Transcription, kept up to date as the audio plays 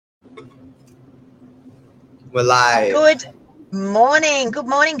We're live. Good morning. Good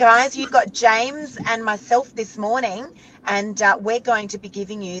morning, guys. You've got James and myself this morning, and we're going to be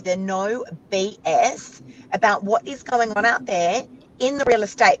giving you the no BS about what is going on out there in the real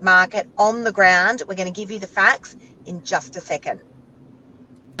estate market on the ground. We're going to give you the facts in just a second.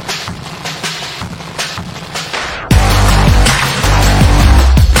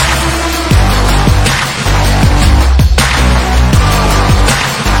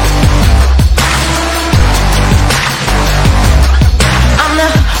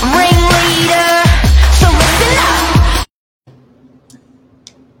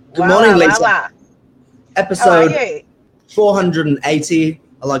 Good morning, Lisa. How Episode are you? 480.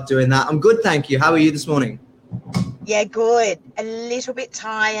 I like doing that. I'm good, thank you. How are you this morning? Yeah, good. A little bit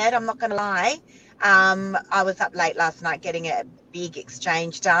tired, I'm not going to lie. I was up late last night getting a big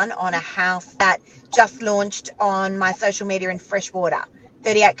exchange done on a house that just launched on my social media in Freshwater,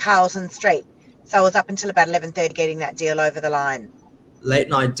 38 Carlton Street. So I was up until about 11:30 getting that deal over the line. Late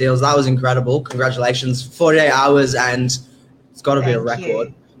night deals. That was incredible. Congratulations. 48 hours and it's got to be a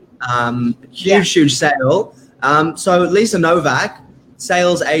record. Huge sale. So Lisa Novak,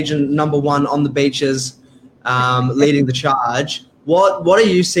 sales agent number one on the beaches, leading the charge. What are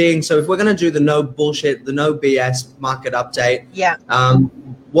you seeing? So if we're going to do the no bullshit, the no BS market update,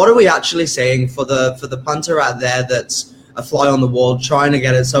 what are we actually seeing for the punter out there that's a fly on the wall, trying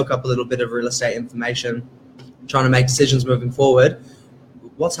to soak up a little bit of real estate information, trying to make decisions moving forward?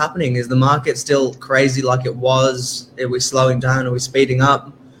 What's happening? Is the market still crazy like it was? Are we slowing down? Are we speeding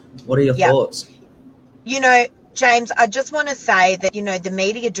up? What are your thoughts? James, I just want to say that, the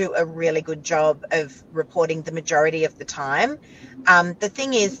media do a really good job of reporting the majority of the time. The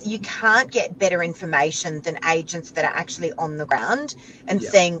thing is, you can't get better information than agents that are actually on the ground and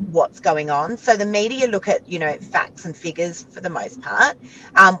seeing what's going on. So the media look at, facts and figures for the most part,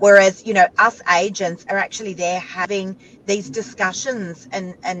 whereas, us agents are actually there having these discussions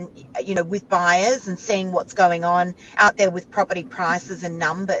and with buyers and seeing what's going on out there with property prices and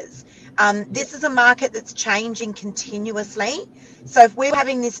numbers. This is a market that's changing continuously. So if we were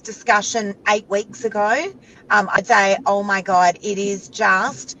having this discussion 8 weeks ago, I'd say, oh my God, it is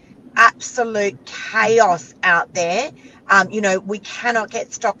just absolute chaos out there. We cannot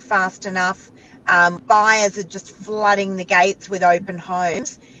get stock fast enough. Buyers are just flooding the gates with open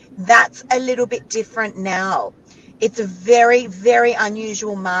homes. That's a little bit different now. It's a very, very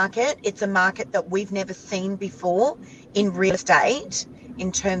unusual market. It's a market that we've never seen before in real estate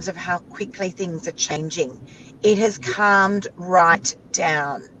in terms of how quickly things are changing. It has calmed right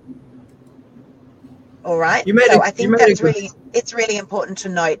down. All right. So I think it's really important to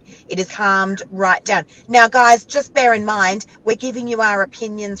note it has calmed right down. Now, guys, just bear in mind, we're giving you our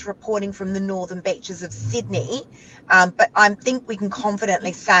opinions reporting from the northern beaches of Sydney. But I think we can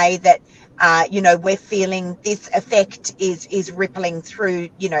confidently say that, we're feeling this effect is rippling through,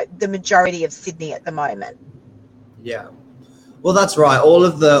 the majority of Sydney at the moment. Yeah. Well, that's right. All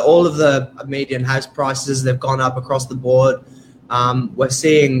of the median house prices, they've gone up across the board. We're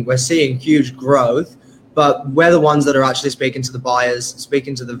seeing huge growth, but we're the ones that are actually speaking to the buyers,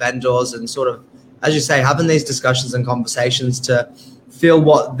 speaking to the vendors, and sort of, as you say, having these discussions and conversations to feel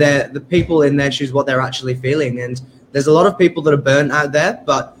what the people in their shoes, what they're actually feeling. And there's a lot of people that are burnt out there,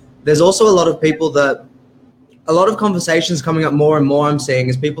 but there's also a lot of people that, a lot of conversations coming up more and more I'm seeing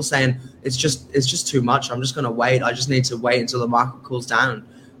is people saying it's just too much. I'm just going to wait. I just need to wait until the market cools down.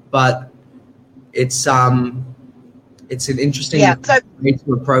 But it's an interesting way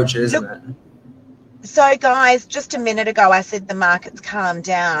to approach it, isn't it? So guys, just a minute ago, I said the market's calmed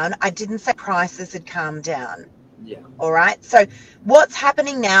down. I didn't say prices had calmed down. Yeah. All right. So what's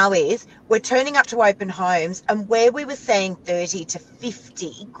happening now is we're turning up to open homes, and where we were seeing 30 to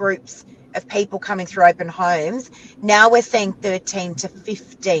 50 groups of people coming through open homes, now we're seeing 13 to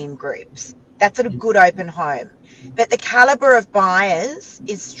 15 groups. That's at a good open home. But the caliber of buyers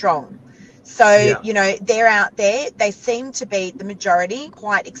is strong. So, they're out there. They seem to be, the majority,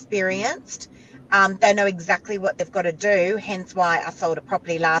 quite experienced. They know exactly what they've got to do, hence why I sold a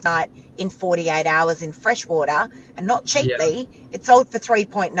property last night in 48 hours in Freshwater, and not cheaply. It sold for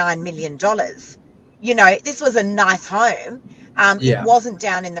 $3.9 million. This was a nice home. It wasn't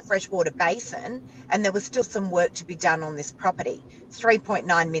down in the freshwater basin, and there was still some work to be done on this property. It's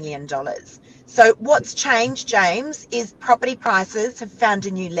 $3.9 million. So what's changed, James, is property prices have found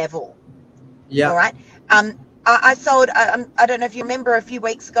a new level. Yeah. All right. I sold, I don't know if you remember, a few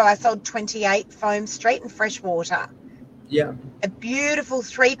weeks ago, I sold 28 Foam Street in Freshwater. Yeah. A beautiful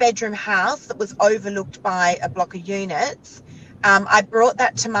 3-bedroom house that was overlooked by a block of units. I brought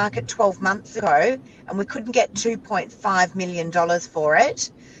that to market 12 months ago, and we couldn't get $2.5 million for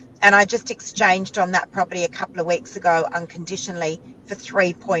it. and I just exchanged on that property a couple of weeks ago unconditionally for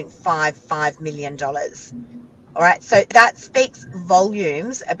 $3.55 million. All right, so that speaks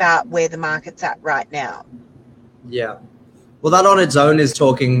volumes about where the market's at right now. Yeah. Well, that on its own is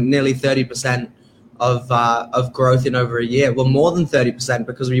talking nearly 30% of growth in over a year. Well, more than 30%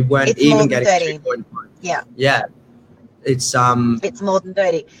 because we weren't even getting 2.5. Yeah. Yeah. It's more than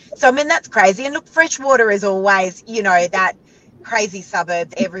 30. So I mean that's crazy. And look, Freshwater is always, you know, that crazy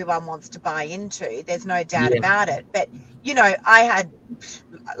suburb everyone wants to buy into. There's no doubt about it. But you know, I had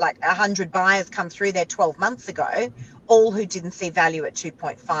like 100 buyers come through there 12 months ago, all who didn't see value at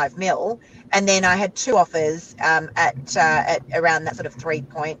 2.5 mil, and then I had 2 offers at around that sort of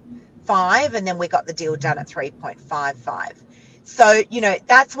 3.5, and then we got the deal done at 3.55. So you know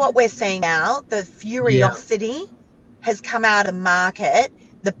that's what we're seeing now. The furiosity has come out of the market.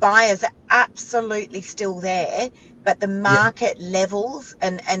 The buyers are absolutely still there, but the market levels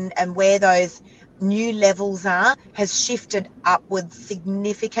and where those new levels are has shifted upwards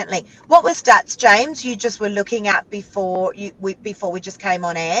significantly. What were stats, James, you just were looking at before we just came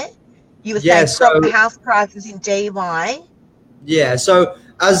on air? You were saying house prices in DY. Yeah, so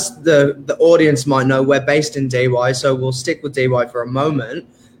as the audience might know, we're based in DY, so we'll stick with DY for a moment.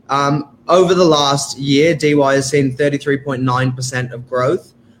 Over the last year, DY has seen 33.9% of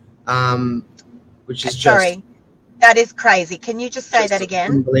growth, which is Sorry, that is crazy. Can you just say that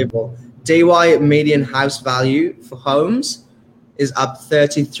again? Unbelievable. DY median house value for homes is up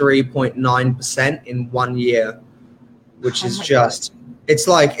 33.9% in 1 year, which is just God. It's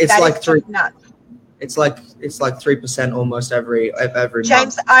like 3% almost every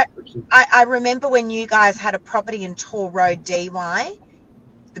James, month. I remember when you guys had a property in Tor Road, DY,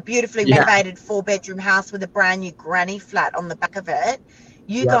 the beautifully renovated 4-bedroom house with a brand new granny flat on the back of it.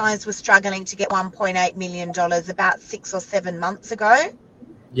 You guys were struggling to get $1.8 million about 6 or 7 months ago.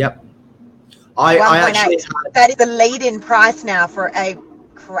 Yep. I actually that is the lead-in price now for a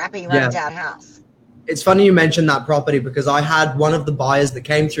crappy rundown house. It's funny you mentioned that property because I had one of the buyers that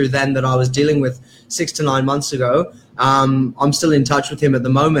came through then that I was dealing with 6 to 9 months ago. I'm still in touch with him at the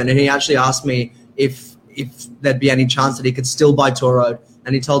moment, and he actually asked me if there'd be any chance that he could still buy Tor Road,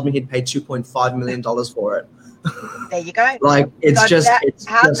 and he told me he'd pay $2.5 million for it. There you go. Like it's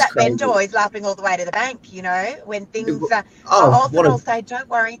how's that crazy. vendor always laughing all the way to the bank, you know, when things I'll say, don't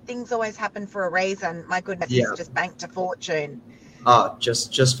worry, things always happen for a reason. My goodness, he's just banked a fortune. Oh,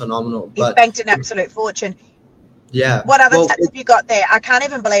 just phenomenal. He's banked an absolute fortune. Yeah. What other stats have you got there? I can't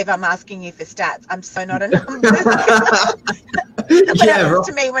even believe I'm asking you for stats. I'm so not a number. What happens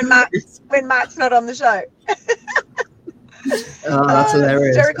to me when Mark's not on the show? That's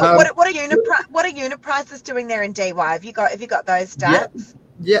hilarious. What are unit prices doing there in DY? Have you got those stats?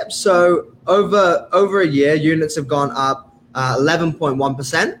 Yep. So over a year, units have gone up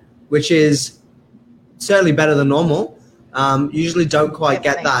 11.1%, which is certainly better than normal. Usually don't quite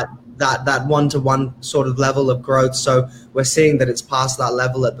get that one-to-one sort of level of growth. So we're seeing that it's past that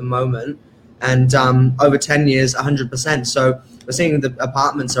level at the moment, and over 10 years, 100%. So we're seeing the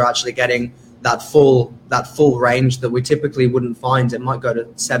apartments are actually getting that full range that we typically wouldn't find. It might go to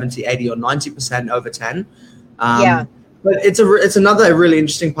 70, 80 or 90% over 10. But it's another really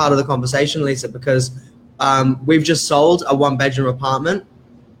interesting part of the conversation, Lisa, because we've just sold a 1-bedroom apartment,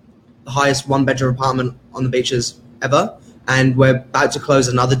 the highest 1-bedroom apartment on the beaches ever. And we're about to close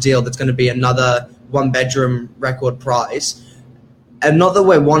another deal that's going to be another 1-bedroom record price. And not that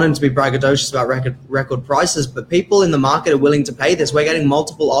we're wanting to be braggadocious about record prices, but people in the market are willing to pay this. We're getting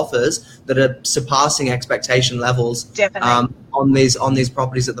multiple offers that are surpassing expectation levels on these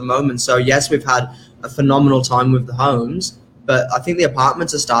properties at the moment. So yes, we've had a phenomenal time with the homes, but I think the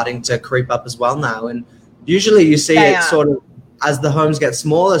apartments are starting to creep up as well now. And usually you see sort of as the homes get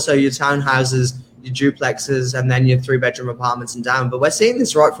smaller, so your townhouses, your duplexes, and then your 3-bedroom apartments and down. But we're seeing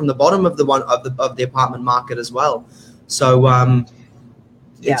this right from the bottom of the apartment market as well. So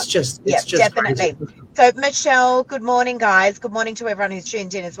it's just definitely crazy. So Michelle, good morning, guys. Good morning to everyone who's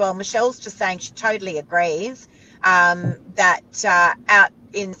tuned in as well. Michelle's just saying she totally agrees that out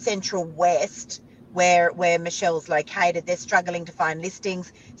in Central West, where Michelle's located, they're struggling to find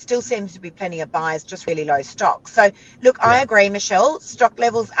listings. Still seems to be plenty of buyers, just really low stock. So look, I agree, Michelle. Stock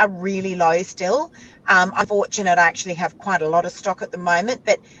levels are really low still. I'm fortunate I actually have quite a lot of stock at the moment,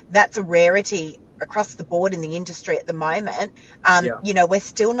 but that's a rarity across the board in the industry at the moment. You know, we're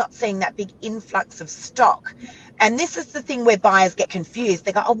still not seeing that big influx of stock. And this is the thing where buyers get confused.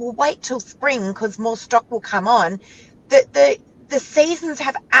 They go, oh, we'll wait till spring because more stock will come on. The seasons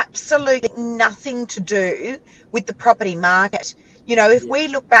have absolutely nothing to do with the property market. You know, if we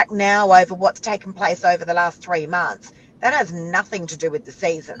look back now over what's taken place over the last 3 months, That has nothing to do with the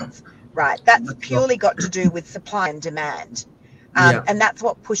seasons, right? That's purely got to do with supply and demand. And that's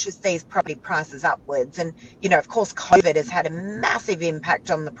what pushes these property prices upwards. And, you know, of course, COVID has had a massive impact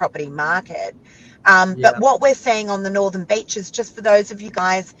on the property market. But what we're seeing on the Northern Beaches, just for those of you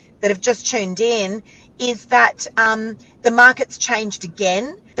guys that have just tuned in, is that the market's changed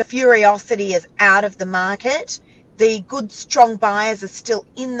again. The Furiosity is out of the market. The good, strong buyers are still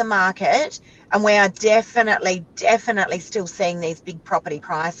in the market. And we are definitely still seeing these big property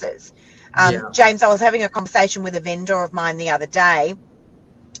prices. James, I was having a conversation with a vendor of mine the other day.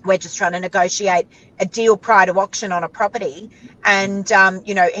 We're just trying to negotiate a deal prior to auction on a property. And,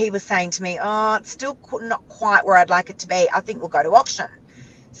 you know, he was saying to me, oh, it's still not quite where I'd like it to be. I think we'll go to auction.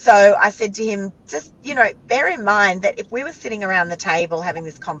 So I said to him, just, you know, bear in mind that if we were sitting around the table having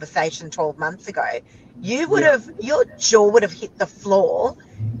this conversation 12 months ago, you would have, your jaw would have hit the floor.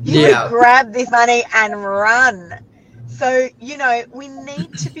 You would grab this money and run. So, you know, we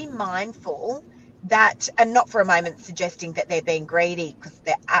need to be mindful that, and not for a moment suggesting that they're being greedy, because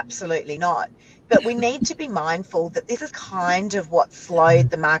they're absolutely not, but we need to be mindful that this is kind of what slowed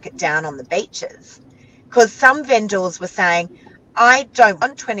the market down on the beaches. Because some vendors were saying, I don't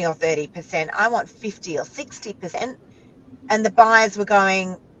want 20 or 30%, I want 50 or 60%. And the buyers were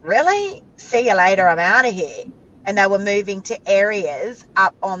going, really? See you later, I'm out of here. And they were moving to areas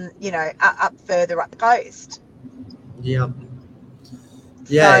up on, you know, up further up the coast. Yeah.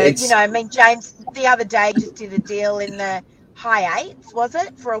 So, you know, I mean, James, the other day just did a deal in the high eights, was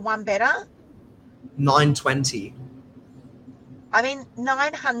it, for a one better? 920. I mean,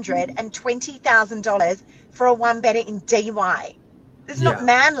 $920,000 for a one better in DY. This is not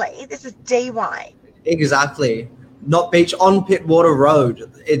Manly. This is DY. Exactly. Not beach, on Pittwater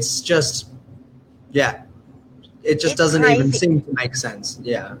Road. It's just, it just doesn't even seem to make sense.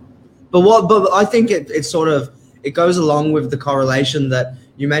 Yeah. But I think it sort of, it goes along with the correlation that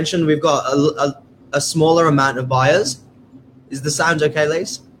you mentioned. We've got a smaller amount of buyers. Is the sound okay,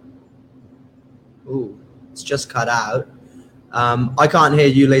 Lise? Ooh, it's just cut out. I can't hear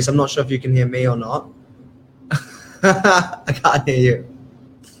you, Lise. I'm not sure if you can hear me or not. I can't hear you.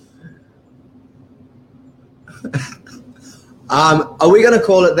 Are we going to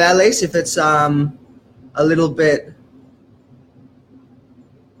call it there, Lise, if it's a little bit...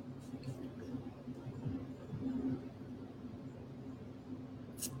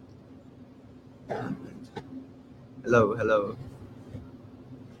 Hello.